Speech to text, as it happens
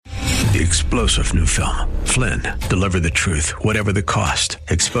The explosive new film, Flynn, deliver the truth, whatever the cost,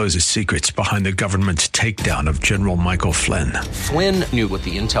 exposes secrets behind the government's takedown of General Michael Flynn. Flynn knew what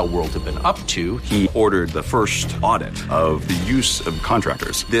the intel world had been up to. He ordered the first audit of the use of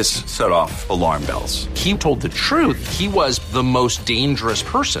contractors. This set off alarm bells. He told the truth. He was the most dangerous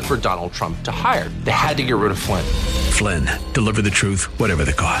person for Donald Trump to hire. They had to get rid of Flynn. Flynn, deliver the truth, whatever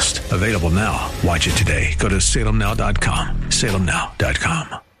the cost. Available now. Watch it today. Go to salemnow.com.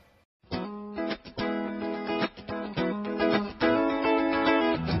 salemnow.com.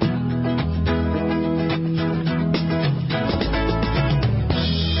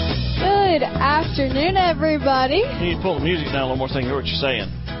 Good afternoon, everybody. You need to pull the music down a little more so I can hear what you're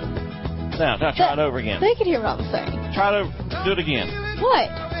saying. Now try it over again. They can hear what I'm saying. Try to do it again. What?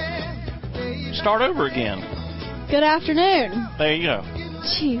 Start over again. Good afternoon. There you go.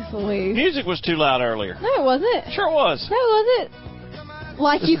 Jeez Louise. Music was too loud earlier. No, it wasn't. Sure it was. No, it wasn't.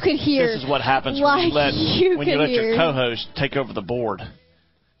 Like you could hear. This is what happens like when you let hear. your co-host take over the board.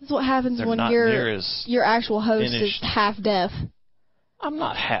 This is what happens They're when not near as your actual host finished. is half deaf. I'm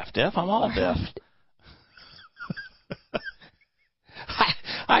not half deaf. I'm all deaf.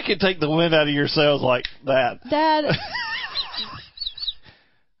 I can take the wind out of your sails like that. Dad.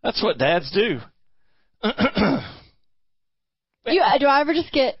 That's what dads do. Do I ever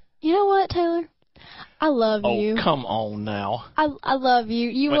just get, you know what, Taylor? I love you. Oh, come on now. I love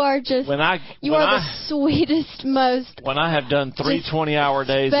you. You are the sweetest, most... When I have done 3 20-hour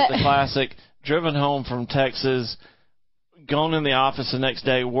days at the Classic, driven home from Texas, gone in the office the next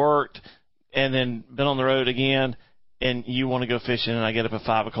day, worked, and then been on the road again, and you want to go fishing, and I get up at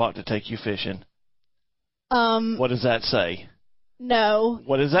 5 o'clock to take you fishing. What does that say? No.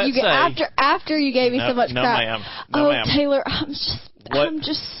 What does that say? After you gave me so much crap. Ma'am. No, ma'am. Taylor, I'm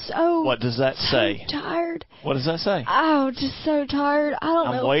just so... What does that say? Tired. What does that say? Oh, just so tired. I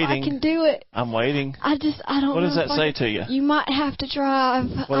don't know if I can do it. I'm waiting. I don't know. What does that say to you? You might have to drive.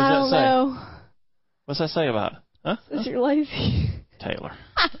 What does I don't that say? know. What's that say about it? Huh? Because you're lazy. Taylor,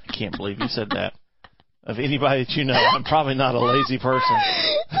 I can't believe you said that. Of anybody that you know, I'm probably not a lazy person.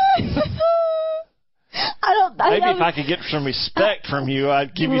 Maybe if I could get some respect from you,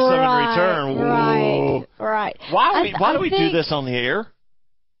 I'd give you some in return. Right. Why do we do this on the air?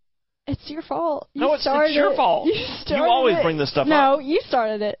 It's your fault. It's your fault. You always bring this stuff up. No, you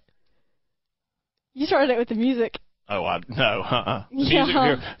started it. You started it with the music. Oh, no.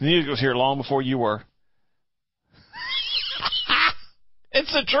 Yeah. The music was here long before you were.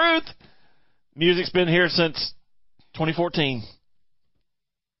 It's the truth. Music's been here since 2014.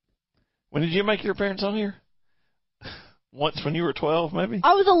 When did you make your appearance on here? Once when you were 12, maybe?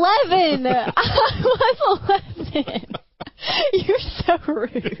 I was 11. I was 11. You're so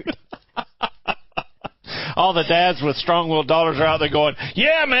rude. All the dads with strong-willed daughters are out there going,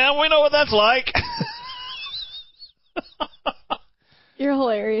 yeah, man, we know what that's like. You're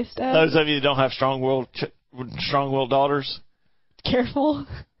hilarious, Dad. Those of you that don't have strong-willed daughters. Careful.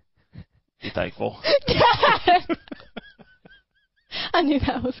 Be thankful. Dad! I knew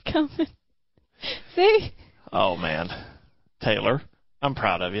that was coming. See? Oh, man. Taylor, I'm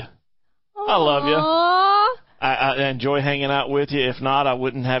proud of you. I love you. I enjoy hanging out with you. If not, I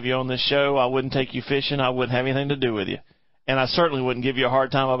wouldn't have you on this show. I wouldn't take you fishing. I wouldn't have anything to do with you. And I certainly wouldn't give you a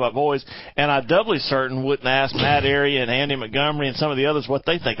hard time about boys. And I doubly certain wouldn't ask Matt Airy and Andy Montgomery and some of the others what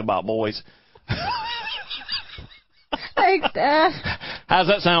they think about boys. Thanks, Dad. How's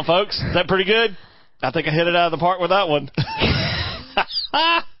that sound, folks? Is that pretty good? I think I hit it out of the park with that one.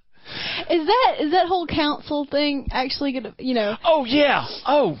 Is that whole council thing actually going to, Oh, yeah.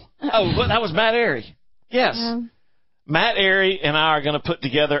 Oh, but that was Matt Airy. Yes. Matt Airy and I are going to put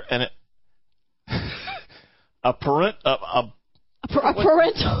together a parental...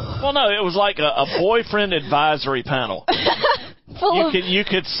 Well, no, it was like a boyfriend advisory panel. You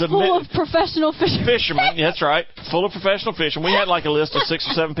could submit... Full of professional fishermen. That's right. Full of professional fishermen. We had like a list of 6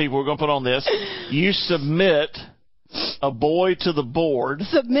 or 7 people we're going to put on this. You submit a boy to the board.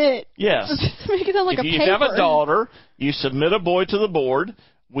 Submit? Yes. Make it sound like if a you paper. have a daughter, you submit a boy to the board.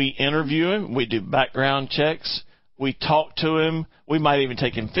 We interview him. We do background checks. We talk to him. We might even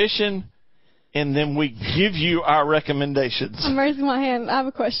take him fishing. And then we give you our recommendations. I'm raising my hand. I have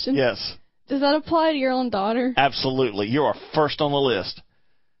a question. Yes. Does that apply to your own daughter? Absolutely. You are first on the list.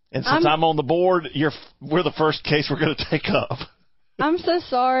 And since I'm on the board, we're the first case we're going to take up. I'm so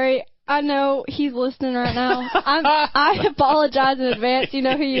sorry. I know he's listening right now. I apologize in advance. You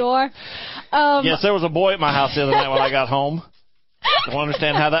know who you are. Yes, there was a boy at my house the other night when I got home. I don't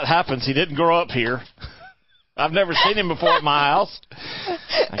understand how that happens. He didn't grow up here. I've never seen him before at my house.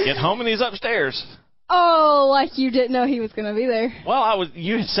 I get home and he's upstairs. Oh, like you didn't know he was going to be there. Well,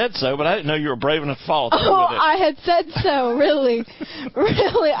 you had said so, but I didn't know you were brave enough to follow through with it. I had said so, really.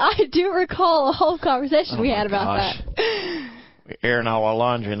 Really, I do recall a whole conversation we had about that. We're airing all our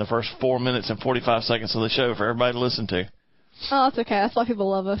laundry in the first 4 minutes and 45 seconds of the show for everybody to listen to. Oh, it's okay. That's why people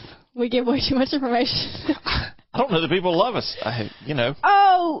love us. We give way too much information. I don't know that people love us.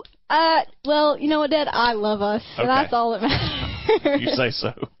 Oh, well, you know what, Dad? I love us. So that's all that matters. You say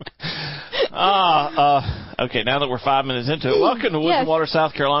so. Okay, now that we're 5 minutes into it, welcome to Wisdom Water,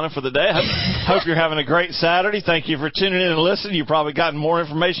 South Carolina for the day. I hope you're having a great Saturday. Thank you for tuning in and listening. You've probably gotten more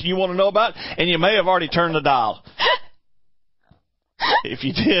information you want to know about, and you may have already turned the dial. If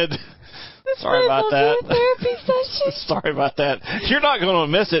you did, sorry about that. Sorry about that. You're not going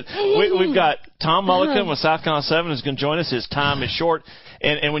to miss it. We've got Tom Mulliken with South Carolina 7 who's going to join us. His time is short.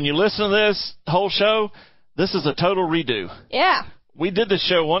 And when you listen to this whole show, this is a total redo. Yeah. We did this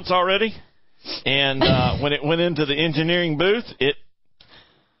show once already, and when it went into the engineering booth, it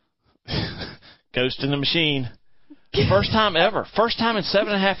ghosted the machine. First time ever. First time in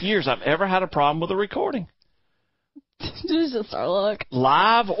 7.5 years I've ever had a problem with a recording. This is just our luck.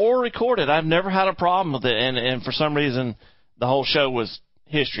 Live or recorded, I've never had a problem with it, and for some reason, the whole show was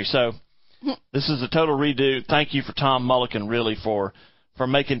history. So this is a total redo. Thank you for Tom Mulliken, really, for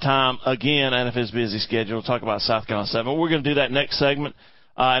making time again out of his busy schedule to talk about South Carolina 7. We're going to do that next segment,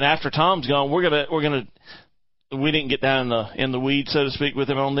 and after Tom's gone, we didn't get down in the weeds, so to speak, with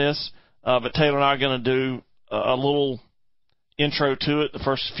him on this, but Taylor and I are going to do a little intro to it the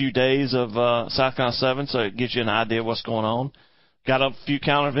first few days of South Carolina 7, so it gives you an idea of what's going on. Got a few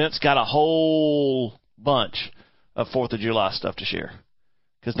counter events, got a whole bunch of 4th of July stuff to share,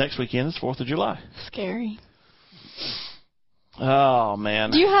 because next weekend is 4th of July. Scary. Oh,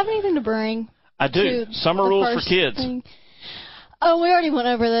 man. Do you have anything to bring? I do. Summer rules for kids. Thing? Oh, we already went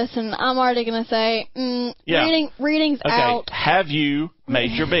over this, and I'm already going to say, reading's out. Have you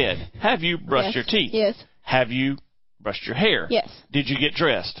made your bed? Have you brushed your teeth? Yes. Have you brushed your hair? Yes. Did you get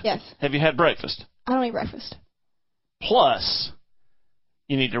dressed? Yes. Have you had breakfast? I don't eat breakfast. Plus,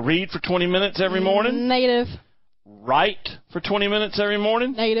 you need to read for 20 minutes every morning. Negative. Write for 20 minutes every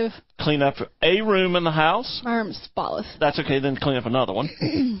morning. Negative. Clean up a room in the house. My room's spotless. That's okay, then clean up another one.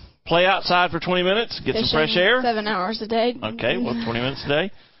 Play outside for 20 minutes. Get some fresh air. 7 hours a day. Okay, well, 20 minutes a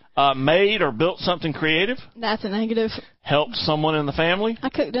day. Made or built something creative. That's a negative. Helped someone in the family. I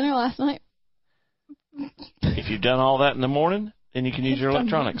cooked dinner last night. If you've done all that in the morning, then you can use your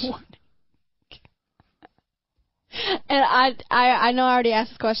electronics. And I know I already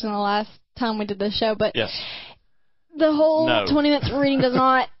asked this question the last time we did this show, but yes. The whole 20 minutes of reading does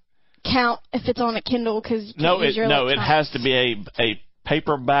not count if it's on a Kindle because you can't use your electronics. It has to be a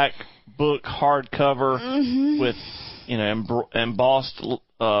paperback book, hardcover with embossed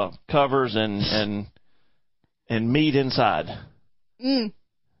covers and meat inside.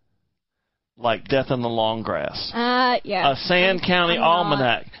 Like Death in the Long Grass. Yeah. A Sand County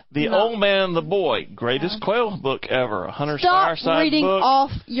Almanac. The Old Man and the Boy. Greatest quail book ever. A Hunter's Fireside book. Stop reading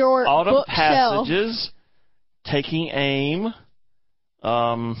off your Autumn bookshelf. Passages. Taking Aim.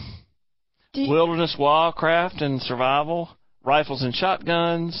 Wilderness Wildcraft and Survival. Rifles and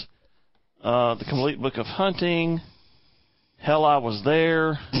Shotguns. The Complete Book of Hunting. Hell, I Was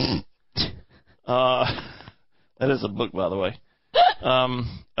There. That is a book, by the way.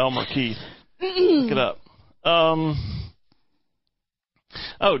 Elmer Keith. Look it up.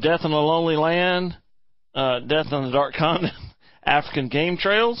 Death in a Lonely Land. Death on the Dark Continent. African Game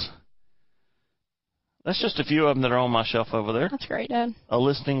Trails. That's just a few of them that are on my shelf over there. That's great, Dad. A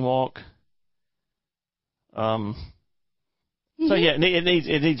Listening Walk. So yeah, it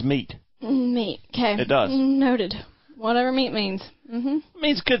needs meat. Meat. Okay. It does. Noted. Whatever meat means. It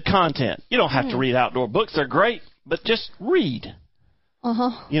means good content. You don't have to read outdoor books. They're great, but just read.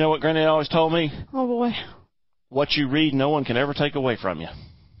 You know what Granddad always told me? Oh, boy. What you read, no one can ever take away from you.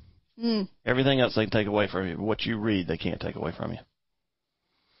 Everything else they can take away from you, but what you read, they can't take away from you.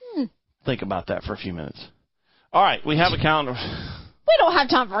 Think about that for a few minutes. All right, we have a calendar. We don't have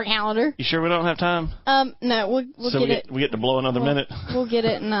time for a calendar. You sure we don't have time? No, we'll get it. We get to blow another minute. We'll get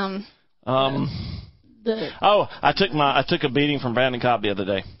it in I took a beating from Brandon Cobb the other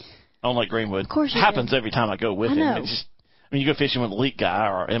day on Lake Greenwood. Of course, it happens every time I go with him. It's you go fishing with an elite guy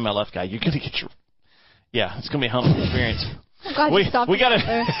or MLF guy, you're gonna get your it's gonna be a humbling experience. We got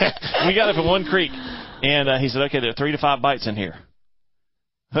it from one creek, and he said, okay, there are 3 to 5 bites in here.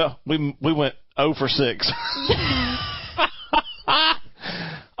 Well, we went 0 for 6.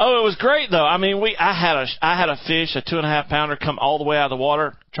 Oh, it was great though. I mean, I had a fish, a 2.5 pounder, come all the way out of the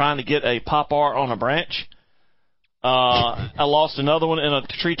water trying to get a popar on a branch. I lost another one in a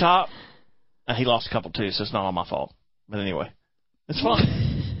treetop, He lost a couple too, so it's not all my fault. But anyway, it's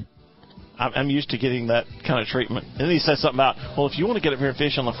fun. I'm used to getting that kind of treatment. And then he says something about, well, if you want to get up here and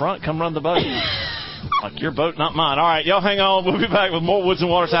fish on the front, come run the boat. Like, your boat, not mine. All right, y'all hang on. We'll be back with more Woods and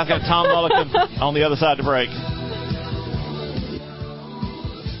Water South. Got Tom Mulliken on the other side to break.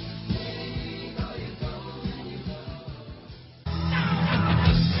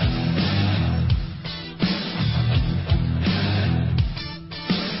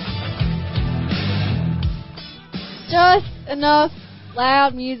 Just enough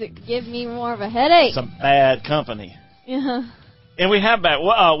loud music to give me more of a headache. Some bad company. Yeah. And we have back.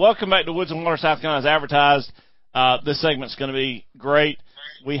 Welcome back to Woods and Water South Carolina as advertised. This segment's going to be great.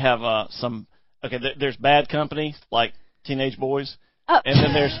 We have some. Okay, there's bad company like teenage boys,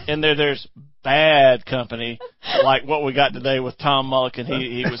 and there's bad company like what we got today with Tom Mulliken.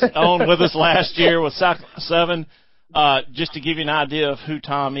 He was on with us last year with South 7. Just to give you an idea of who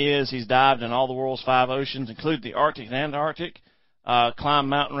Tom is, he's dived in all the world's 5 oceans, including the Arctic and Antarctic. Climbed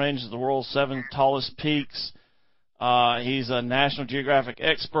mountain ranges of the world's 7 tallest peaks. He's a National Geographic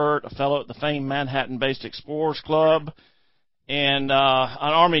expert, a fellow at the famed Manhattan-based Explorers Club, and an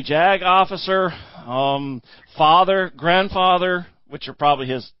Army JAG officer, father, grandfather, which are probably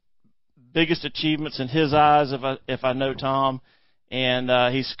his biggest achievements in his eyes, if I know Tom.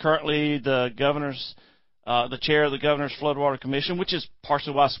 And he's currently the chair of the Governor's Floodwater Commission, which is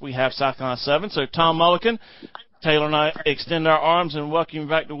partially why we have South Carolina 7. So, Tom Mulliken, Taylor and I extend our arms and welcome you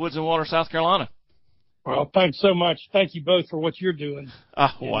back to Woods and Water, South Carolina. Well, thanks so much. Thank you both for what you're doing.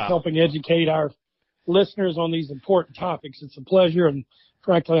 Wow. Helping educate our listeners on these important topics. It's a pleasure and,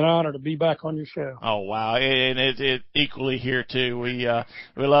 frankly, an honor to be back on your show. Oh, wow. And it equally here, too. We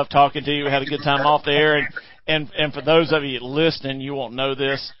love talking to you. We had a good time off the air. And for those of you listening, you won't know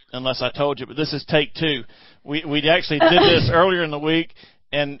this unless I told you, but this is take 2. We actually did this earlier in the week,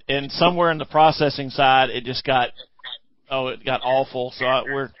 and somewhere in the processing side, it just got awful.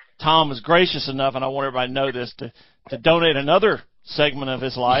 So Tom was gracious enough, and I want everybody to know this, to donate another segment of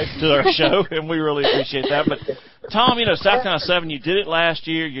his life to our show, and we really appreciate that. But, Tom, South Carolina 7, you did it last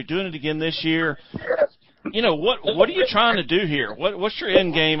year. You're doing it again this year. What are you trying to do here? What's your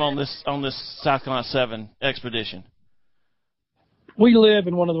end game on this South Carolina 7 expedition? We live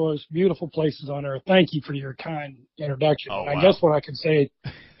in one of the most beautiful places on earth. Thank you for your kind introduction. Oh, wow. I guess what I can say,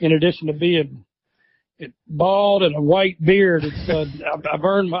 in addition to being bald and a white beard, it's I've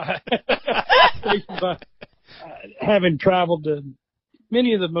earned my by having traveled to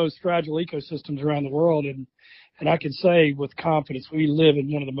many of the most fragile ecosystems around the world, and I can say with confidence we live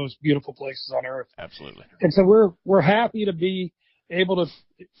in one of the most beautiful places on earth. Absolutely. And so we're happy to be able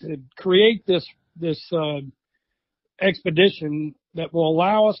to create this expedition that will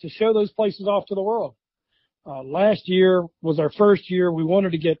allow us to show those places off to the world. Last year was our first year.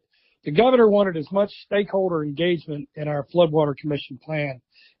 The governor wanted as much stakeholder engagement in our Floodwater Commission plan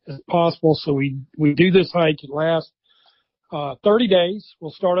as possible. So we do this hike. It lasts 30 days.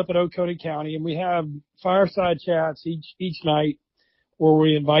 We'll start up at Oconee County, and we have fireside chats each night where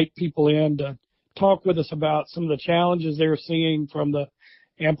we invite people in to talk with us about some of the challenges they're seeing from the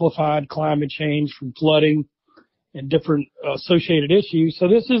amplified climate change, from flooding and different associated issues. So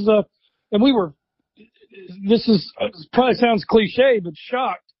this probably sounds cliche, but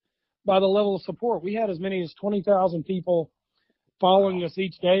shocked by the level of support. We had as many as 20,000 people following us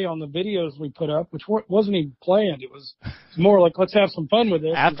each day on the videos we put up, which wasn't even planned. It was more like, let's have some fun with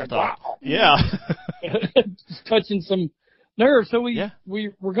this. Afterthought. Wow. Yeah. Touching some nerves. So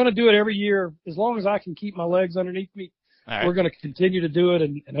we're going to do it every year. As long as I can keep my legs underneath me, right, we're going to continue to do it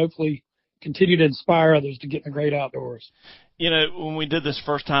and hopefully continue to inspire others to get in the great outdoors. When we did this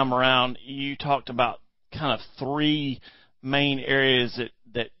first time around, you talked about kind of 3 main areas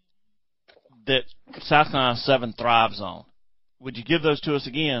that South Carolina 7 thrives on. Would you give those to us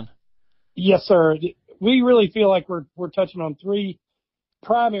again? Yes, sir. We really feel like we're touching on 3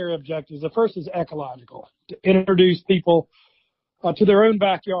 primary objectives. The first is ecological, to introduce people to their own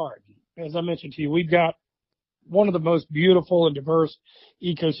backyard. As I mentioned to you, we've got one of the most beautiful and diverse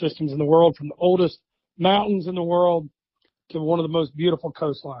ecosystems in the world, from the oldest mountains in the world to one of the most beautiful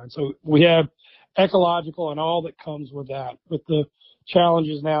coastlines. So we have ecological and all that comes with that, with the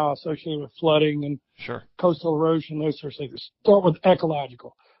challenges now associated with flooding and sure, coastal erosion, those sorts of things. Start with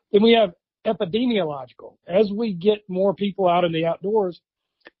ecological. Then we have epidemiological. As we get more people out in the outdoors,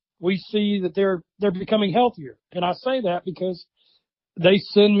 we see that they're becoming healthier. And I say that because they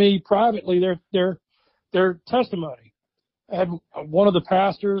send me privately their testimony. I had one of the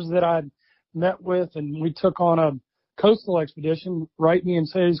pastors that I met with and we took on a coastal expedition write me and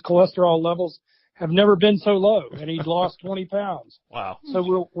say his cholesterol levels have never been so low, and he'd lost 20 pounds. Wow.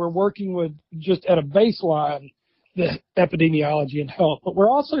 So we're working with just at a baseline the epidemiology and health, but we're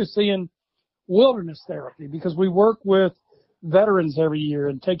also seeing wilderness therapy because we work with veterans every year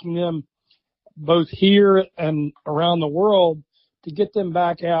and taking them both here and around the world to get them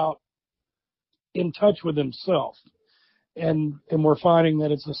back out in touch with themselves. And we're finding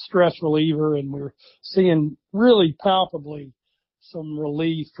that it's a stress reliever, and we're seeing really palpably some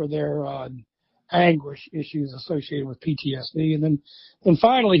relief for their anguish issues associated with PTSD. And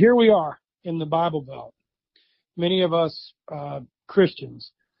finally, here we are in the Bible Belt. Many of us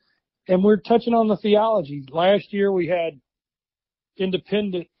Christians, and we're touching on the theology. Last year we had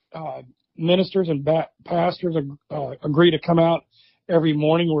independent ministers and pastors agree to come out every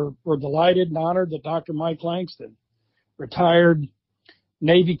morning. We're delighted and honored that Dr. Mike Langston, retired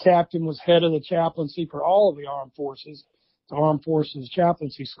Navy captain, was head of the chaplaincy for all of the armed forces, the Armed Forces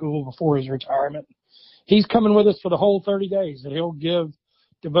Chaplaincy School before his retirement. He's coming with us for the whole 30 days, and he'll give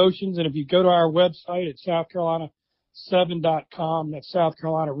devotions. And if you go to our website at SouthCarolina7.com, that's South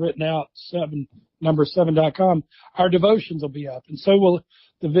Carolina written out, 7.com, our devotions will be up, and so will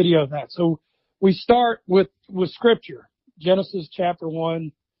the video of that. So we start with Scripture. Genesis chapter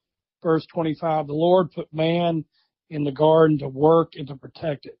 1, verse 25. The Lord put man in the garden to work and to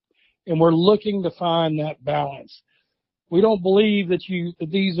protect it. And we're looking to find that balance. We don't believe that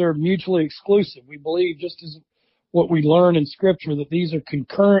these are mutually exclusive. We believe, just as what we learn in Scripture, that these are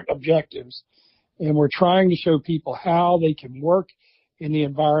concurrent objectives. And we're trying to show people how they can work in the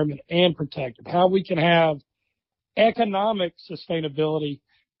environment and protect it, how we can have economic sustainability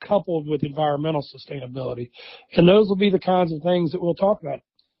coupled with environmental sustainability. And those will be the kinds of things that we'll talk about.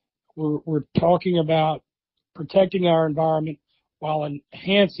 We're talking about protecting our environment while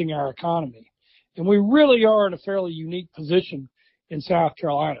enhancing our economy. And we really are in a fairly unique position in South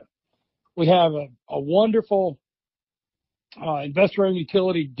Carolina. We have a wonderful investor-owned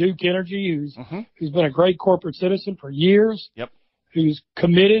utility, Duke Energy, who's been a great corporate citizen for years. Yep. Who's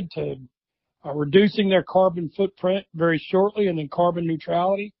committed to reducing their carbon footprint very shortly, and then carbon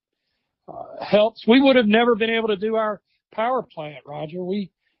neutrality helps. We would have never been able to do our power plant, Roger. We,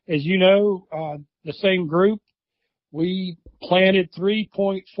 as you know, the same group, we planted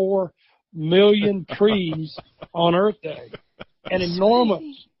 3.4 million trees on Earth Day, an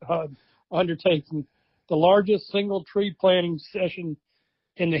enormous undertaking, the largest single tree planting session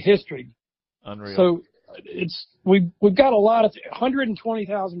in the history. Unreal. So we've got a lot of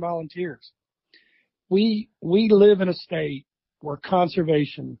 120,000 volunteers. We live in a state where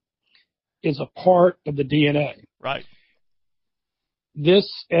conservation is a part of the DNA. Right.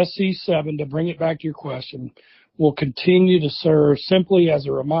 This SC7, to bring it back to your question, will continue to serve simply as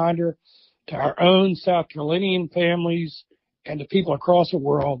a reminder to our own South Carolinian families and to people across the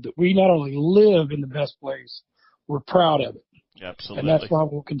world that we not only live in the best place, we're proud of it. Absolutely. And that's why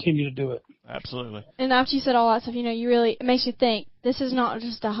we'll continue to do it. Absolutely. And after you said all that stuff, it makes you think, this is not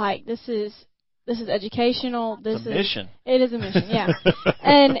just a hike. This is educational. It's a mission. It is a mission, yeah.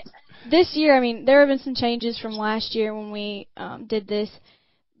 And this year, there have been some changes from last year when we did this.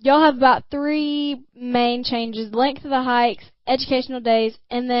 Y'all have about 3 main changes: length of the hikes, educational days,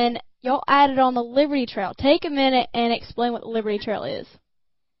 and then y'all added on the Liberty Trail. Take a minute and explain what the Liberty Trail is.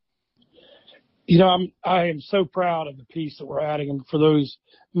 I am so proud of the piece that we're adding, and for those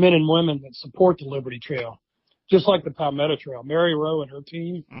men and women that support the Liberty Trail, just like the Palmetto Trail. Mary Rowe and her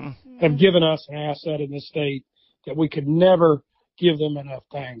team have given us an asset in this state that we could never give them enough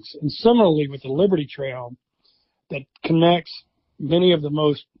thanks. And similarly with the Liberty Trail that connects many of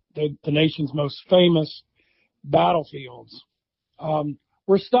the nation's most famous battlefields,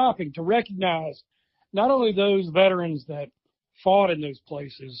 we're stopping to recognize not only those veterans that fought in those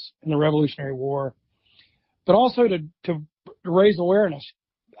places in the Revolutionary War, but also to raise awareness.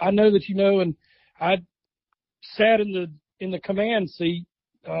 I know that and I sat in the command seat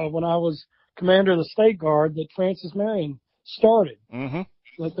when I was commander of the State Guard that Francis Marion started,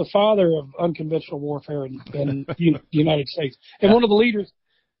 the father of unconventional warfare in the United States, and one of the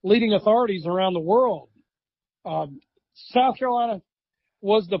leading authorities around the world. South Carolina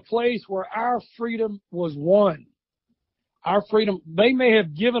was the place where our freedom was won. Our freedom, they may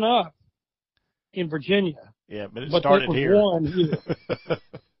have given up in Virginia. Yeah, but it started here. Won here.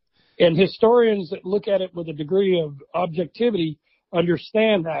 And historians that look at it with a degree of objectivity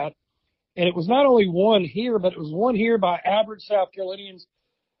understand that. And it was not only won here, but it was won here by average South Carolinians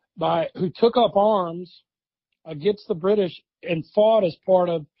who took up arms against the British and fought as part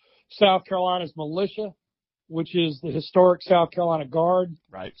of South Carolina's militia, which is the historic South Carolina Guard,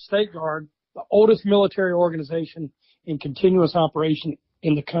 right, State Guard, the oldest military organization in continuous operation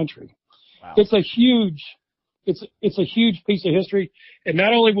in the country. Wow. It's a huge piece of history. And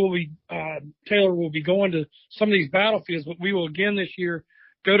not only will Taylor will be going to some of these battlefields, but we will again this year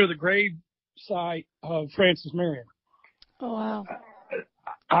go to the grave site of Francis Marion. Oh, wow.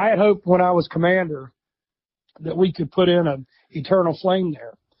 I had hoped when I was commander that we could put in an eternal flame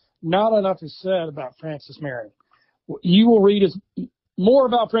there. Not enough is said about Francis Marion. You will read more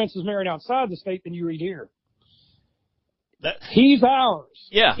about Francis Marion outside the state than you read here. He's ours.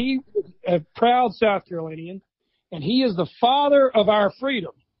 Yeah. He's a proud South Carolinian, and he is the father of our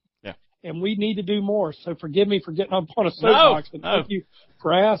freedom. Yeah. And we need to do more. So forgive me for getting up on a soapbox, but thank you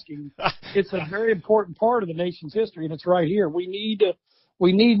for asking. It's a very important part of the nation's history, and it's right here. We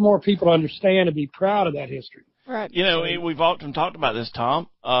need more people to understand and be proud of that history. Right. You know, we've often talked about this, Tom.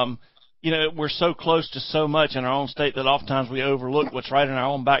 You know, we're so close to so much in our own state that oftentimes we overlook what's right in our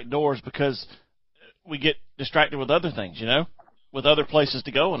own back doors because we get distracted with other things, you know, with other places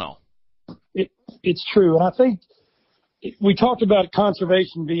to go and all. It's true. And I think we talked about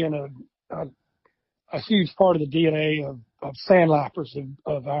conservation being a huge part of the DNA of sandlappers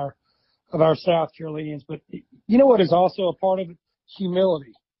of our South Carolinians. But you know what is also a part of it?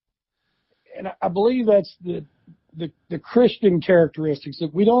 Humility. And I believe that's the Christian characteristics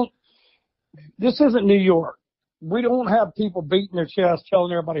that this isn't New York. We don't have people beating their chest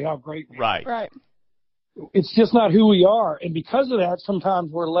telling everybody how great we are. Right. It's just not who we are. And because of that,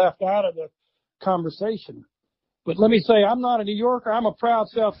 sometimes we're left out of the conversation. But let me say, I'm not a New Yorker. I'm a proud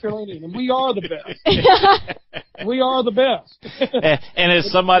South Carolinian, and we are the best. We are the best. And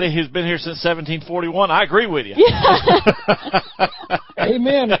as somebody who's been here since 1741, I agree with you.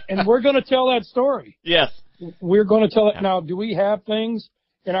 Amen. And we're going to tell that story. Yes. We're going to tell it. Now, do we have things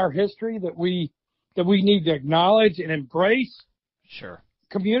in our history that we need to acknowledge and embrace? Sure.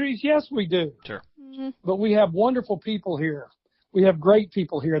 Communities? Yes, we do. Sure. Mm-hmm. But we have wonderful people here. We have great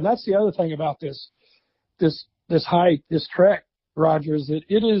people here. And that's the other thing about this hike, this trek, Roger, is that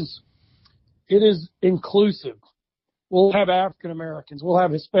it is inclusive. We'll have African Americans. We'll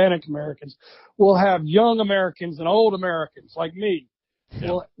have Hispanic Americans. We'll have young Americans and old Americans like me.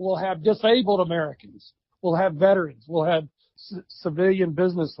 Yeah. We'll have disabled Americans. We'll have veterans. We'll have civilian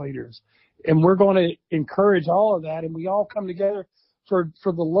business leaders. And we're going to encourage all of that. And we all come together for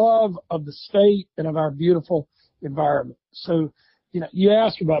the love of the state and of our beautiful environment. So, you know, you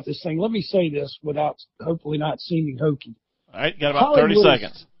asked about this thing. Let me say this without hopefully not seeming hokey. All right, got about 30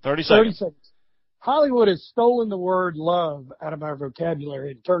 seconds. 30 seconds. Hollywood has stolen the word love out of our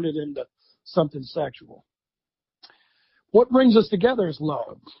vocabulary and turned it into something sexual. What brings us together is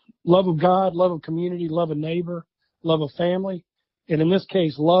love. Love of God, love of community, love of neighbor, love of family, and in this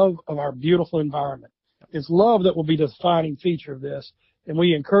case, love of our beautiful environment. It's love that will be the defining feature of this, and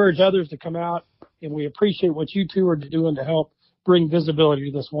we encourage others to come out, and we appreciate what you two are doing to help bring visibility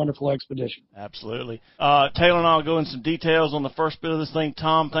to this wonderful expedition. Absolutely. Taylor and I will go into some details on the first bit of this thing.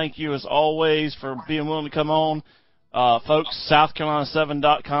 Tom, thank you as always for being willing to come on. Folks,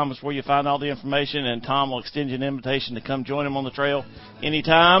 SouthCarolina7.com is where you find all the information, and Tom will extend you an invitation to come join him on the trail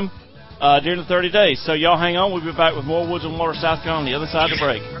anytime during the 30 days. So y'all hang on. We'll be back with more Woods and Water South Carolina on the other side of the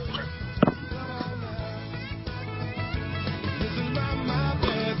break.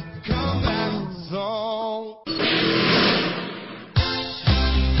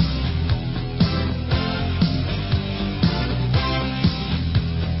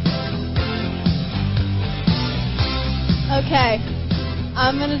 Okay,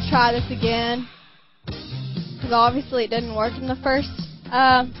 I'm going to try this again, because obviously it didn't work in the first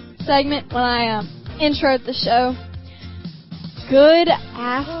segment when I introed the show. Good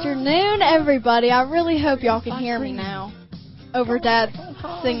afternoon, everybody. I really hope y'all can hear me now over Dad's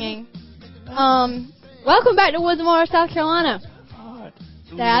singing. Welcome back to Woods and Water, South Carolina.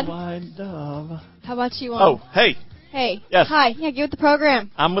 Dad, how about you? Oh, hey. Hey. Yes. Hi. Yeah, get with the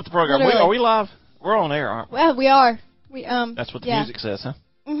program. I'm with the program. Are we live? We're on air, aren't we? Well, we are. That's what the music says, huh?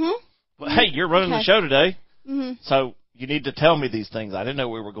 Mm-hmm. Well, hey, you're running the show today, mm-hmm. So you need to tell me these things. I didn't know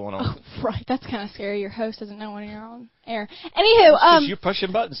we were going on. Oh, right. That's kind of scary. Your host doesn't know when you're on air. Anywho, you're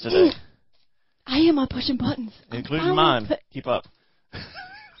pushing buttons today. I am pushing buttons. Including mine. Keep up.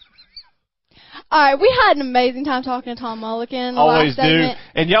 All right, we had an amazing time talking to Tom Mulliken. Always do.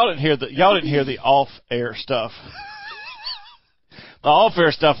 And y'all didn't hear the off-air stuff. The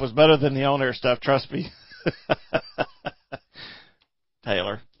off-air stuff was better than the on-air stuff. Trust me.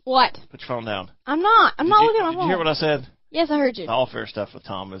 Taylor. What? Put your phone down. I'm not looking at my phone. Did you hear what I said? Yes, I heard you. The off-air stuff with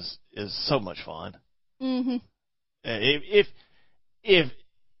Tom is so much fun. Mm-hmm. If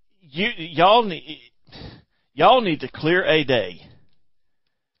y'all need to clear a day,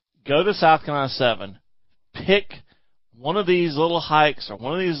 go to South Carolina 7, pick one of these little hikes or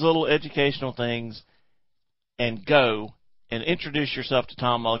one of these little educational things and go and introduce yourself to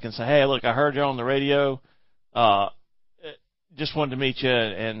Tom Mulliken and say, hey, look, I heard you on the radio. Just wanted to meet you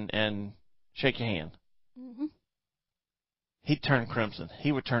and shake your hand. Mm-hmm. He'd turn crimson.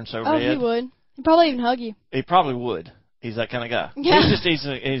 He would turn so red. Oh, he would. He'd probably even hug you. He probably would. He's that kind of guy. Yeah. He's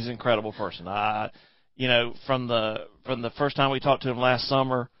an incredible person. From the first time we talked to him last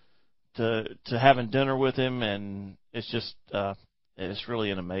summer to having dinner with him, and it's just it's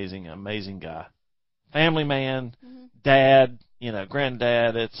really an amazing guy. Family man, mm-hmm. Dad,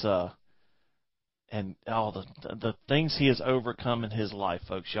 granddad. It's and all the things he has overcome in his life,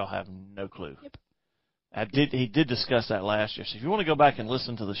 folks. Y'all have no clue. Yep. He did discuss that last year. So if you want to go back and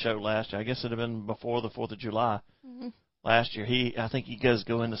listen to the show last year, I guess it'd have been before the 4th of July. Mm-hmm. Last year, I think he does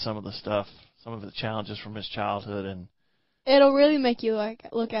go into some of the stuff, some of the challenges from his childhood, and it'll really make you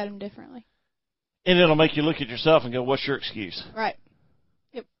look at him differently. And it'll make you look at yourself and go, "What's your excuse?" Right.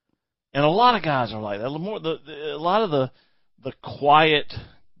 Yep. And a lot of guys are like that. A lot of the quiet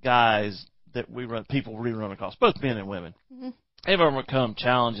guys that we run across, both men and women, mm-hmm. they've overcome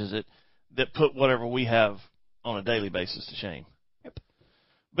challenges that put whatever we have on a daily basis to shame. Yep.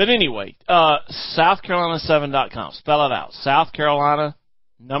 But anyway, SouthCarolina7.com. Spell it out.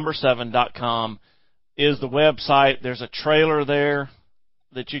 SouthCarolina7.com is the website. There's a trailer there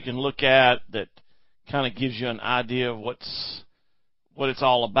that you can look at that kind of gives you an idea of what it's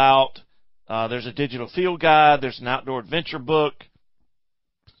all about. There's a digital field guide. There's an outdoor adventure book.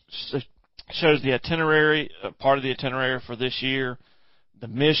 Shows the itinerary, part of the itinerary for this year, the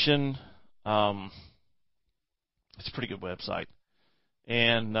mission. It's a pretty good website.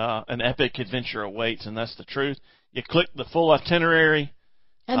 And an epic adventure awaits, and that's the truth. You click the full itinerary.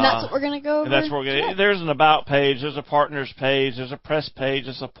 And that's what we're going to go over. And that's what we're going to. There's an about page. There's a partners page. There's a press page,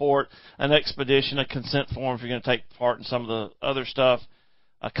 a support, an expedition, a consent form if you're going to take part in some of the other stuff,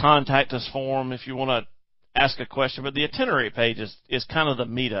 a contact us form if you want to ask a question. But the itinerary page is kind of the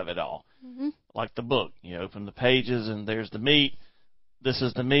meat of it all. Mm-hmm. Like the book. You open the pages, and there's the meat. This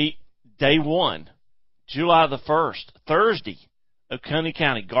is the meat. Day 1, July the 1st, Thursday, Oconee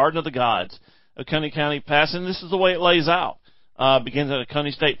County, Garden of the Gods, Oconee County Pass. And this is the way it lays out. Begins at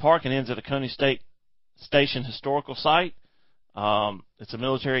Oconee State Park and ends at Oconee State Station Historical Site. It's a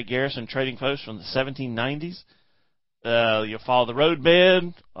military garrison trading post from the 1790s. You'll follow the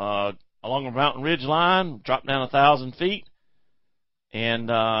roadbed along a mountain ridge line, drop down 1,000 feet, and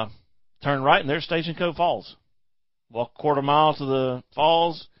turn right, and there's Station Cove Falls. Walk a quarter mile to the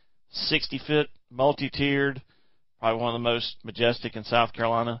falls, 60-foot, multi-tiered, probably one of the most majestic in South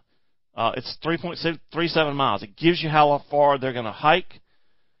Carolina. It's 3.37 miles. It gives you how far they're going to hike.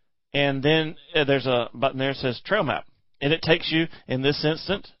 And then there's a button there that says Trail Map. And it takes you, in this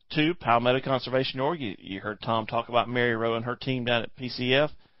instance, to Palmetto Conservation Org. You heard Tom talk about Mary Rowe and her team down at PCF.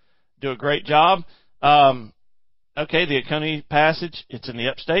 Do a great job. Okay, the Oconee Passage, it's in the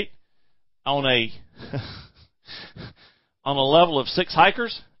upstate. On a level of 6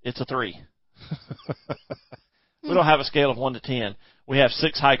 hikers, it's a 3. We don't have a scale of 1 to 10. We have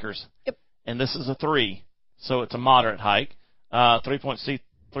 6 hikers, yep. And this is a 3, so it's a moderate hike.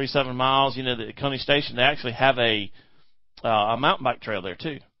 3.37 miles. The Oconee Station, they actually have a mountain bike trail there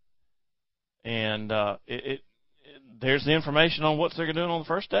too, and there's the information on what they're doing on the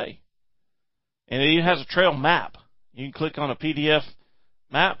first day, and it even has a trail map. You can click on a PDF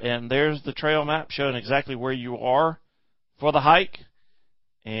map, and there's the trail map showing exactly where you are for the hike,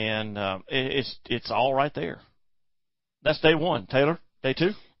 and it's all right there. That's day 1. Taylor, day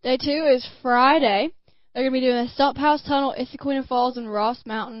 2? Day 2 is Friday. They're going to be doing the Stump House Tunnel, Issaquena Falls, and Ross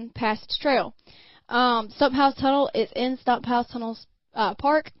Mountain Passage Trail. Stump House Tunnel is in Stump House Tunnel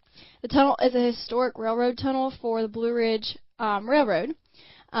Park. The tunnel is a historic railroad tunnel for the Blue Ridge Railroad.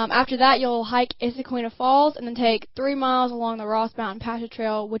 After that, you'll hike Issaquena Falls and then take 3 miles along the Ross Mountain Passage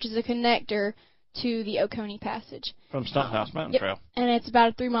Trail, which is a connector to the Oconee Passage. From Stump House Mountain Trail. And it's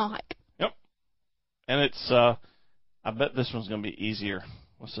about a 3-mile hike. Yep. And it's, I bet this one's going to be easier.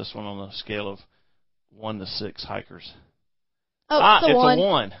 What's this one on the scale of 1 to 6 hikers? It's a 1.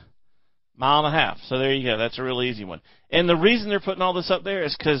 1. Mile and a half. So there you go. That's a real easy one. And the reason they're putting all this up there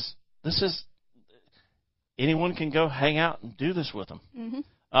is because anyone can go hang out and do this with them. Mm-hmm.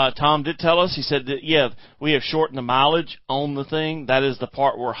 Tom did tell us, he said that, we have shortened the mileage on the thing. That is the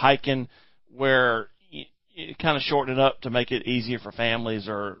part we're hiking where you kind of shorten it up to make it easier for families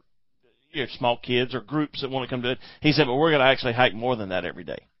or small kids or groups that want to come to it. He said, but we're going to actually hike more than that every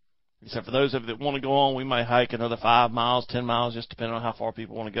day. He said, for those of you that want to go on, we might hike another 5 miles, 10 miles, just depending on how far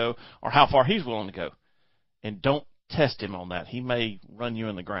people want to go or how far he's willing to go. And don't test him on that. He may run you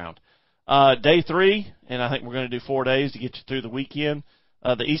in the ground. Day 3, and I think we're going to do 4 days to get you through the weekend.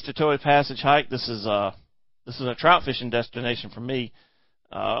 The East Otoe Passage hike. This is a trout fishing destination for me.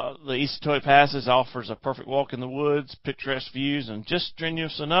 The East Otoe Passage offers a perfect walk in the woods, picturesque views, and just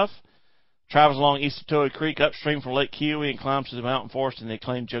strenuous enough. Travels along East Otoe Creek upstream from Lake Keowee and climbs to the mountain forest in the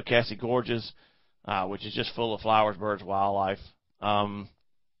acclaimed Jocassee Gorges, which is just full of flowers, birds, wildlife. And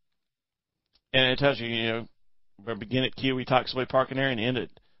it tells you, we begin at Keowee Toxaway Parking Area and end at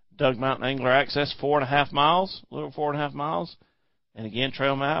Doug Mountain Angler Access, 4.5 miles, a little 4.5 miles. And again,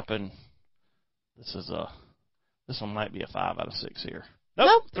 trail map, and this one might be a 5 out of 6 here.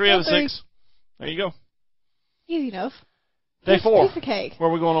 Nope, 3 out of 6. There you go. Easy enough. Day 4. Piece of cake. Where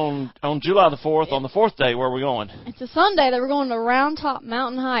are we going on July the 4th? On the 4th day, where are we going? It's a Sunday that we're going to Round Top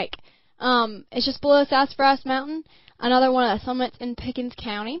Mountain Hike. It's just below Sassafras Mountain, another one of the summits in Pickens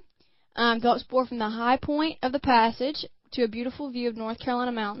County. They'll explore from the high point of the passage to a beautiful view of North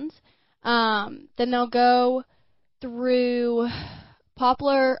Carolina mountains. Then they'll go through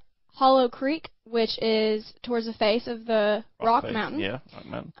Poplar Hollow Creek, which is towards the face of the Rock Mountain. Yeah, Rock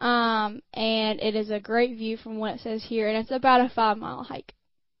Mountain. And it is a great view from what it says here, and it's about a 5-mile hike.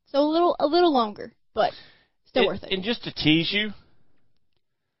 So a little longer, but still worth it. And just to tease you,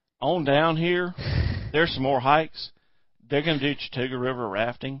 on down here, there's some more hikes. They're going to do Chattooga River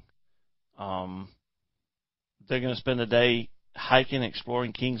rafting. They're going to spend a day hiking,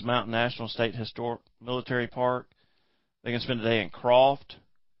 exploring Kings Mountain National State Historic Military Park. They're going to spend a day in Croft,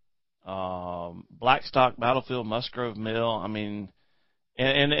 Blackstock Battlefield, Musgrove Mill. I mean,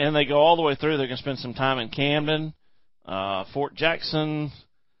 and they go all the way through. They're going to spend some time in Camden, Fort Jackson.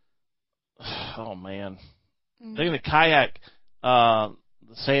 Oh, man. They're going to kayak the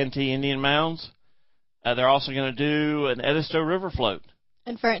Santee Indian Mounds. They're also going to do an Edisto River float.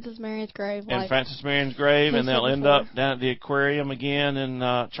 And Francis Marion's grave. And they'll end up down at the aquarium again in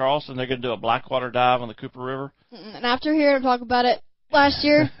Charleston. They're going to do a blackwater dive on the Cooper River. And after hearing him talk about it last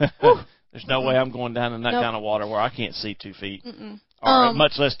year, there's no way I'm going down in that kind of water where I can't see 2 feet, or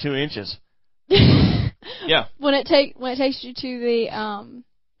much less 2 inches. Yeah. When it takes you to the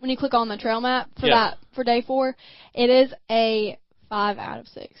when you click on the trail map for day 4, it is a 5 out of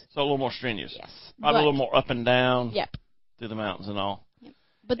 6. So a little more strenuous. Yes. Probably a little more up and down. Yep. Through the mountains and all. Yep.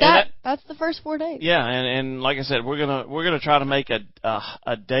 But that's the first 4 days. Yeah, and like I said, we're gonna try to make a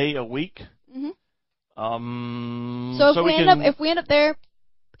day a week. Mm-hmm. So if we end up there,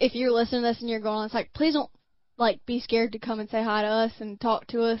 if you're listening to this and you're going, it's like, please don't be scared to come and say hi to us and talk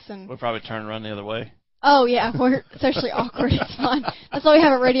to us, and we'll probably turn and run the other way. Oh yeah, we're socially awkward. It's fine. That's why we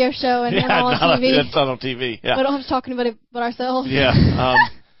have a radio show and we're not on TV. It's not on TV. Yeah. We don't have to talk to anybody but ourselves. Yeah.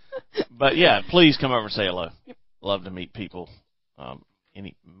 But yeah, please come over and say hello. Yep. Love to meet people.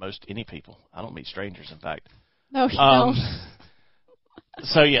 Any people. I don't meet strangers, in fact. No, you don't.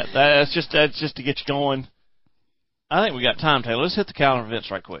 So yeah, that's just to get you going. I think we got time, Taylor. Let's hit the calendar events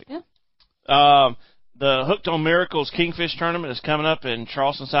right quick. Yeah. The Hooked on Miracles Kingfish Tournament is coming up in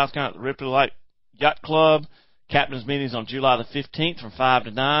Charleston, South Carolina, at the Ripley Light Yacht Club. Captain's meetings on July the 15th from 5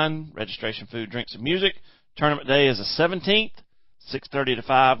 to 9. Registration, food, drinks, and music. Tournament day is the 17th, 6:30 to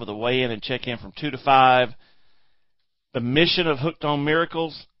 5, with a weigh-in and check-in from 2 to 5. The mission of Hooked on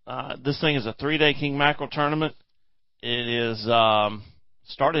Miracles, this thing is a 3-day king mackerel tournament. It is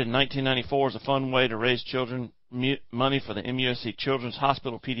started in 1994 as a fun way to raise money for the MUSC Children's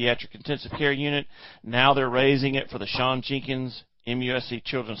Hospital Pediatric Intensive Care Unit. Now they're raising it for the Sean Jenkins MUSC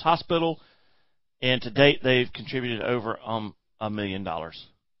Children's Hospital. And to date, they've contributed over $1 million to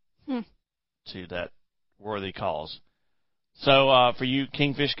that worthy cause. So for you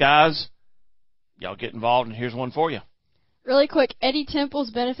Kingfish guys, y'all get involved, and here's one for you. Really quick, Eddie Temple's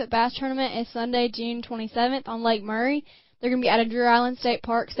Benefit Bass Tournament is Sunday, June 27th on Lake Murray. They're going to be at Drew Island State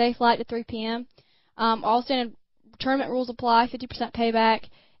Park. Stay flight to 3 p.m. All standard tournament rules apply. 50% payback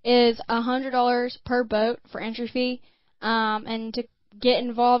is $100 per boat for entry fee. And to get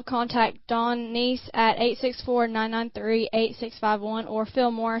involved, contact Don Neese at 864-993-8651 or Phil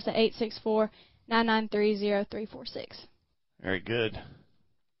Morris at 864-993-0346. Very good.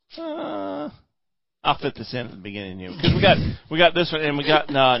 I'll fit this in at the beginning, because we got this one, and we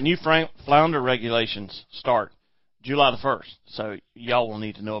got new flounder regulations start July the 1st. So y'all will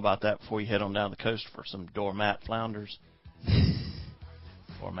need to know about that before you head on down the coast for some doormat flounders.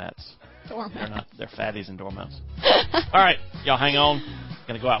 Doormats. They're fatties and doormats. All right, y'all hang on.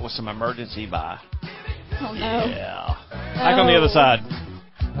 Gonna go out with some emergency buy. Oh no. Yeah. Back on the other side.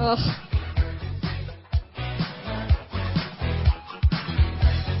 Ugh.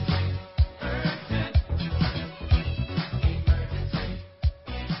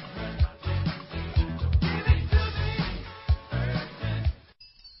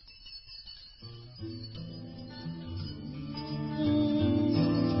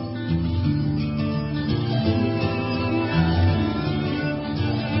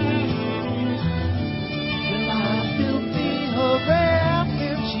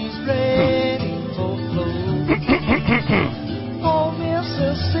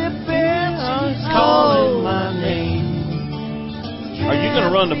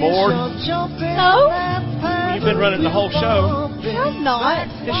 run the board? No. Well, you've been running the whole show. I have not.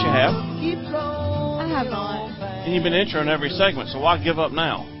 Yes, you have. I have not. And you've been introing every segment, so why give up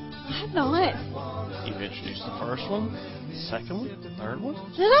now? I have not. You've introduced the first one, the second one, the third one.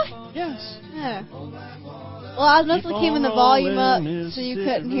 Did I? Yes. No. Well, I was mostly keeping the volume up so you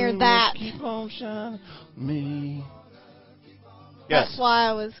couldn't hear that. Keep on shining me. Yes. That's why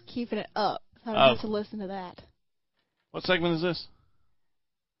I was keeping it up. So I don't have to listen to that. What segment is this?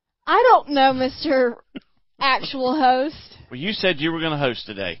 I don't know, Mr. Actual Host. Well, you said you were going to host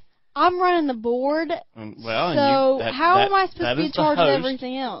today. I'm running the board. Well, so how am I supposed to be in charge of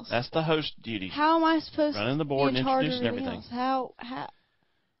everything else? That's the host duty. How am I supposed running the board to be in and charge of introducing everything? Else? How?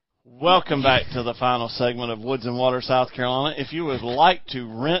 Welcome back to the final segment of Woods and Water, South Carolina. If you would like to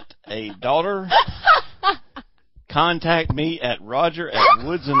rent a daughter, contact me at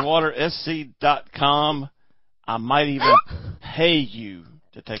roger@woodsandwatersc.com. I might even pay you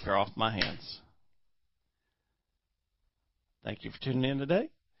to take her off my hands. Thank you for tuning in today.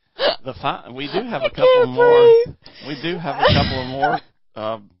 We do have a couple more. We do have a couple of more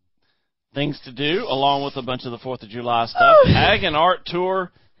things to do, along with a bunch of the 4th of July stuff. Ag and Art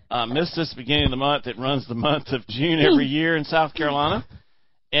Tour. Missed this beginning of the month. It runs the month of June every year in South Carolina,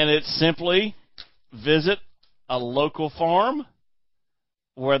 and it's simply visit a local farm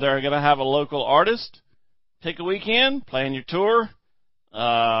where they're going to have a local artist. Take a weekend, plan your tour.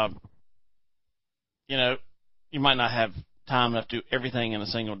 You might not have time enough to do everything in a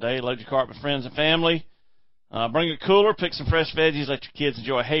single day. Load your cart with friends and family. Bring a cooler, pick some fresh veggies, let your kids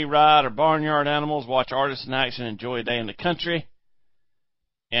enjoy a hayride or barnyard animals, watch artists in action, enjoy a day in the country.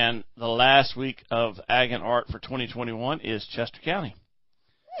 And the last week of Ag and Art for 2021 is Chester County.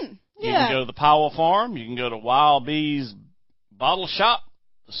 You can go to the Powell Farm. You can go to Wild Bees Bottle Shop,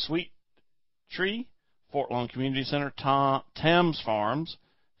 the Sweet Tree, Fort Lawn Community Center, Thames Farms,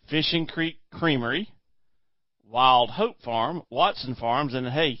 Fishing Creek Creamery, Wild Hope Farm, Watson Farms, and,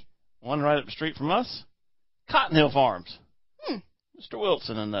 hey, one right up the street from us, Cotton Hill Farms. Mr.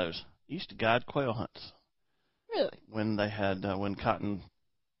 Wilson and those used to guide quail hunts. Really? When they had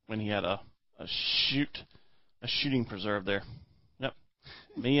when he had a shooting preserve there. Yep.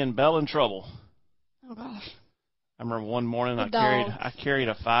 Me and Belle in trouble. Oh gosh. I remember one morning I carried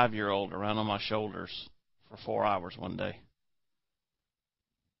a 5-year-old around on my shoulders for 4 hours one day.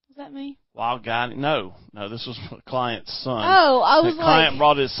 Was that me? Wild guy. No, this was a client's son. Oh, I was the client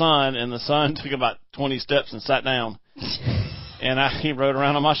brought his son, and the son took about 20 steps and sat down. And he rode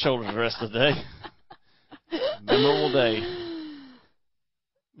around on my shoulders the rest of the day. Memorable day.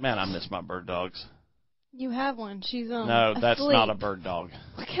 Man, I miss my bird dogs. You have one. She's No, that's asleep. not a bird dog.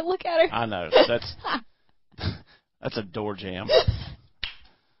 Look at her. I know. That's a door jam.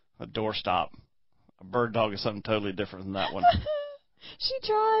 A door stop. A bird dog is something totally different than that one. She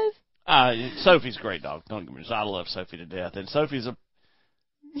tries. Sophie's a great dog. Don't get me wrong. I love Sophie to death. And she doesn't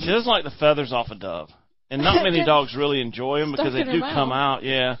like the feathers off a dove. And not many dogs really enjoy them because they do come out.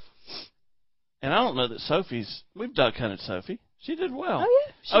 Yeah. And I don't know that we've duck hunted Sophie. She did well.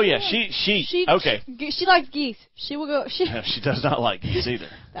 Oh yeah. She okay. She likes geese. She will go. She does not like geese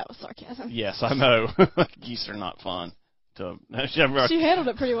either. That was sarcasm. Yes, I know. Geese are not fun. She handled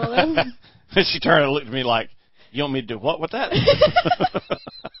it pretty well though. She turned and looked at me like, "You want me to do what with that?"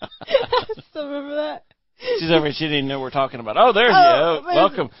 I still remember that. She's over. She didn't even know we're talking about. Oh, there's you.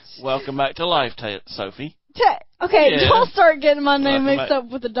 Welcome back to life, Sophie. Okay, don't start getting my name mixed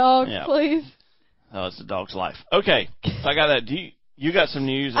up with the dog, please. Oh, it's the dog's life. Okay, so I got that. You got some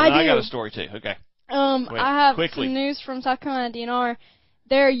news, and I got a story too. Okay. I have some news from South Carolina DNR.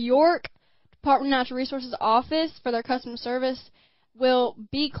 Their York Department of Natural Resources office for their customer service will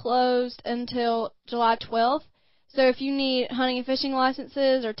be closed until July 12th. So if you need hunting and fishing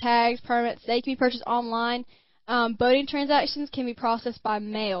licenses or tags, permits, they can be purchased online. Boating transactions can be processed by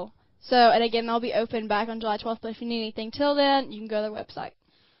mail. So, and again, they'll be open back on July 12th, but if you need anything till then, you can go to their website.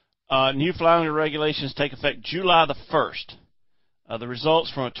 New flounder regulations take effect July the 1st. The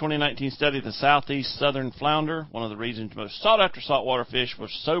results from a 2019 study of the southeast southern flounder, one of the region's most sought-after saltwater fish,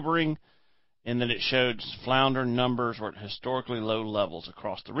 was sobering in that it showed flounder numbers were at historically low levels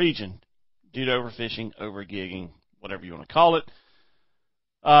across the region due to overfishing, overgigging, whatever you want to call it.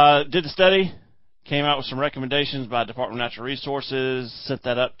 Did the study, came out with some recommendations by Department of Natural Resources, sent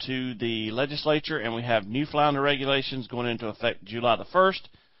that up to the legislature, and we have new flounder regulations going into effect July the 1st.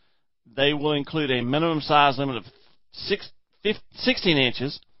 They will include a minimum size limit of 16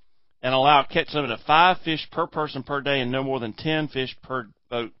 inches and allow a catch limit of 5 fish per person per day and no more than 10 fish per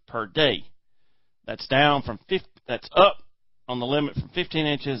boat per day. That's that's up on the limit from 15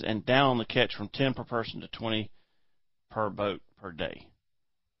 inches and down on the catch from 10 per person to 20 per boat per day.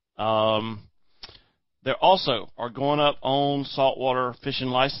 There also are going up on saltwater fishing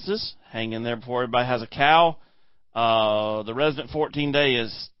licenses. Hang in there before everybody has a cow. The resident 14-day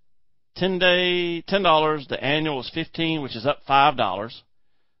is $10. The annual is $15, which is up $5.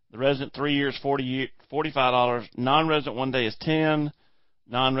 The resident 3 years, $45. Non-resident 1 day is $10.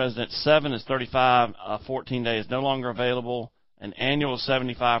 Non-resident 7 is $35. 14-day is no longer available. An annual is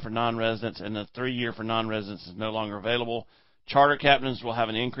 $75 for non-residents, and a 3-year for non-residents is no longer available. Charter captains will have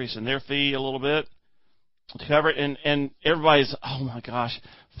an increase in their fee a little bit to cover it, and everybody's, oh my gosh,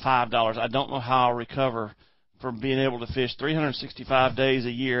 $5. I don't know how I'll recover from being able to fish 365 days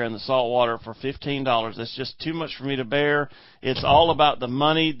a year in the saltwater for $15. That's just too much for me to bear. It's all about the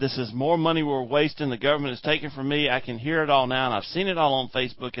money. This is more money we're wasting. The government is taking from me. I can hear it all now, and I've seen it all on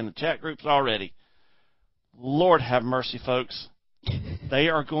Facebook and the chat groups already. Lord have mercy, folks. They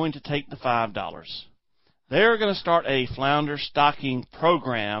are going to take the $5. They're going to start a flounder stocking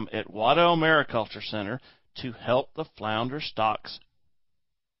program at Waddell Mariculture Center to help the flounder stocks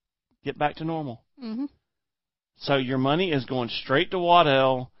get back to normal. Mm-hmm. So your money is going straight to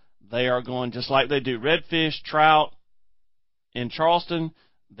Waddell. They are going just like they do redfish, trout in Charleston.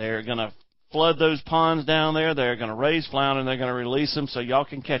 They're going to flood those ponds down there. They're going to raise flounder, and they're going to release them so y'all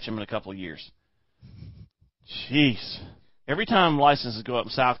can catch them in a couple of years. Jeez. Every time licenses go up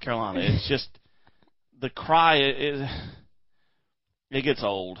in South Carolina, it's just the cry, it gets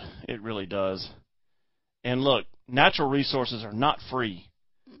old. It really does. And look, natural resources are not free.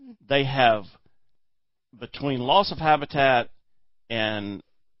 They have, between loss of habitat and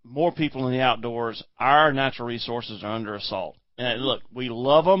more people in the outdoors, our natural resources are under assault. And look, we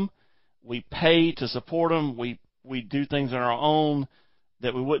love them. We pay to support them. We do things on our own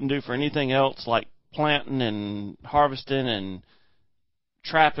that we wouldn't do for anything else, like planting and harvesting and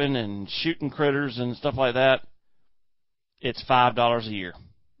trapping and shooting critters and stuff like that. It's $5 a year.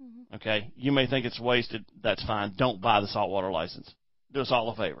 Mm-hmm. Okay? You may think it's wasted. That's fine. Don't buy the saltwater license. Do us all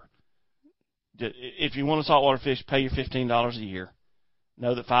a favor. If you want a saltwater fish, pay your $15 a year.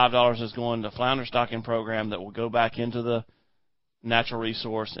 Know that $5 is going to flounder stocking program that will go back into the natural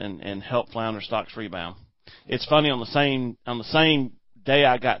resource and help flounder stocks rebound. It's funny, on the same day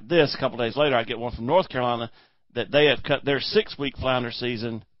I got this, a couple days later, I get one from North Carolina that they have cut their 6-week flounder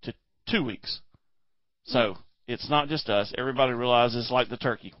season to 2 weeks. So it's not just us. Everybody realizes, like the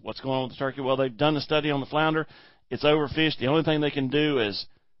turkey. What's going on with the turkey? Well, they've done the study on the flounder. It's overfished. The only thing they can do is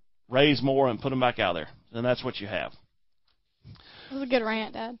raise more and put them back out there. And that's what you have. That was a good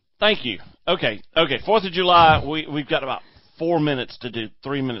rant, Dad. Thank you. Okay. 4th of July, we've got about 3 minutes to do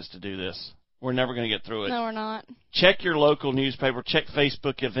this. We're never going to get through it. No, we're not. Check your local newspaper. Check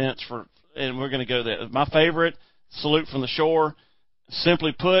Facebook events and we're going to go there. My favorite, Salute from the Shore.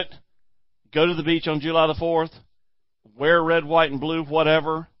 Simply put, go to the beach on July the 4th, wear red, white, and blue,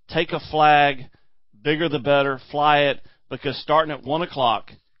 whatever. Take a flag, bigger the better, fly it, because starting at 1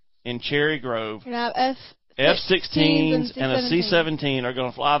 o'clock in Cherry Grove, you're going to have F-16s and a C-17 are going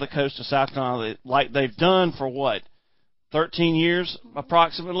to fly the coast of South Carolina like they've done for, 13 years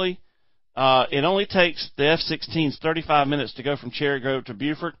approximately. It only takes the F-16s 35 minutes to go from Cherry Grove to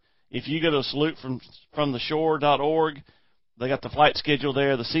Beaufort. If you go to salutefromtheshore.org, they got the flight schedule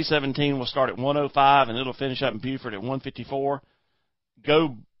there. The C-17 will start at 1:05 and it'll finish up in Beaufort at 1:54.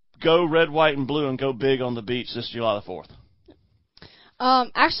 Go red, white, and blue and go big on the beach this July the 4th.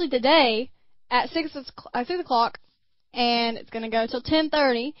 Actually, today at 6 o'clock, and it's going to go till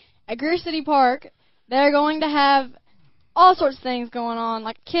 10:30 at Greer City Park. They're going to have all sorts of things going on,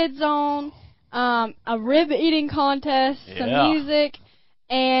 like a kid zone, a rib eating contest, some music,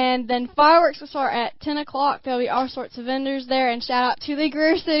 and then fireworks will start at 10 o'clock. There'll be all sorts of vendors there, and shout out to the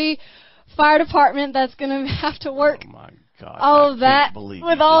Greer City Fire Department that's going to have to work all of that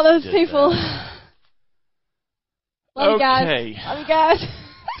with all those people. Love you guys. Love you guys.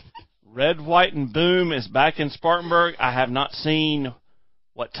 Red, White, and Boom is back in Spartanburg. I have not seen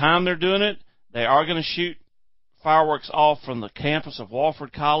what time they're doing it. They are going to shoot fireworks off from the campus of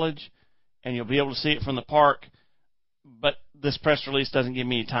Wofford College, and you'll be able to see it from the park. But this press release doesn't give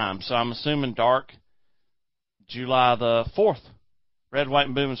me any time, so I'm assuming dark, July the 4th. Red, White,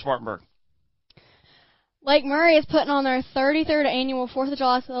 and Boom in Spartanburg. Lake Murray is putting on their 33rd annual 4th of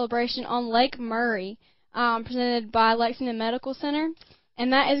July celebration on Lake Murray, presented by Lexington Medical Center.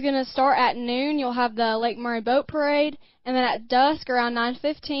 And that is going to start at noon. You'll have the Lake Murray Boat Parade. And then at dusk, around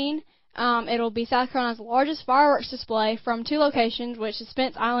 9:15, it'll be South Carolina's largest fireworks display from 2 locations, which is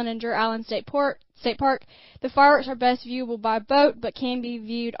Spence Island and Drury Island State Park. The fireworks are best viewable by boat, but can be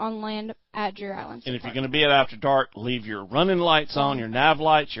viewed on land at Drury Island State And if Park. you're going to be at after dark, leave your running lights on, your nav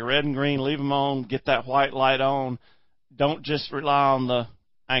lights, your red and green, leave them on. Get that white light on. Don't just rely on the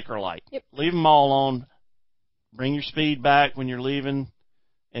anchor light. Yep. Leave them all on. Bring your speed back when you're leaving,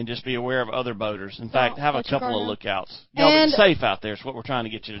 and just be aware of other boaters. In fact, have a couple of lookouts. Y'all be safe out there is what we're trying to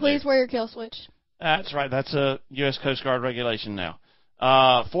get you to do. Please wear your kill switch. That's right. That's a U.S. Coast Guard regulation now.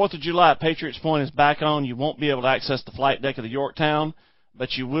 4th of July at Patriots Point is back on. You won't be able to access the flight deck of the Yorktown,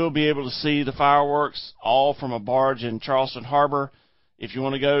 but you will be able to see the fireworks all from a barge in Charleston Harbor. If you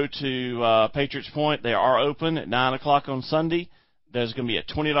want to go to Patriots Point, they are open at 9 o'clock on Sunday. There's going to be a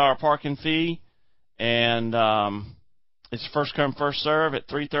 $20 parking fee, and it's first come, first serve. At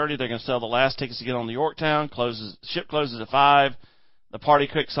 3:30, they're going to sell the last tickets to get on the Yorktown. Ship closes at 5. The party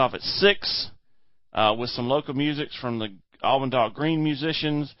kicks off at 6 with some local music from the Auburn Dog Green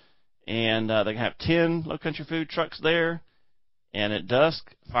musicians, and they're going to have 10 Low Country food trucks there, and at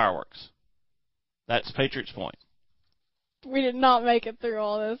dusk, fireworks. That's Patriots Point. We did not make it through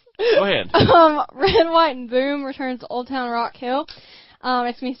all this. Go ahead. Red, White, and Boom returns to Old Town Rock Hill. It's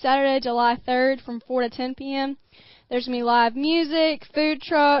going to be Saturday, July 3rd from 4 to 10 p.m. There's going to be live music, food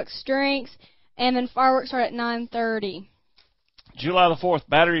trucks, drinks, and then fireworks are at 9:30. July the 4th,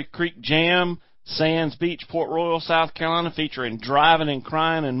 Battery Creek Jam, Sands Beach, Port Royal, South Carolina, featuring Driving and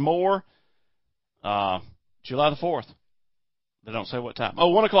Crying and more. July the 4th. They don't say what time.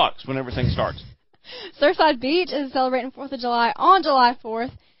 1 o'clock is when everything starts. Surfside Beach is celebrating 4th of July on July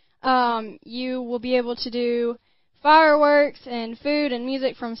 4th. You will be able to do fireworks and food and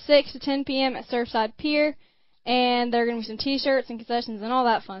music from 6 to 10 p.m. at Surfside Pier. And there are going to be some T-shirts and concessions and all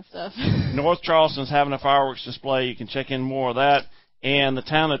that fun stuff. North Charleston's having a fireworks display. You can check in more of that. And the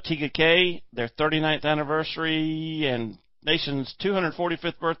town of Tegakay, their 39th anniversary and nation's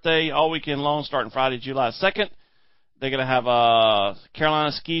 245th birthday all weekend long, starting Friday, July 2nd. They're going to have a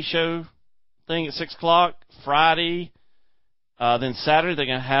Carolina ski show thing at 6 o'clock. Friday. Then Saturday, they're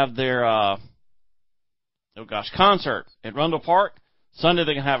going to have their concert at Rundle Park. Sunday,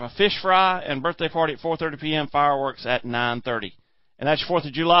 they're going to have a fish fry and birthday party at 4:30 p.m., fireworks at 9:30. And that's your 4th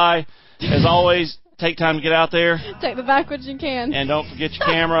of July. As always, take time to get out there. Take the backwoods you can. And don't forget your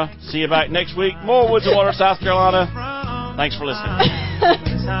camera. See you back next week. More Woods and Water, South Carolina. Thanks for listening.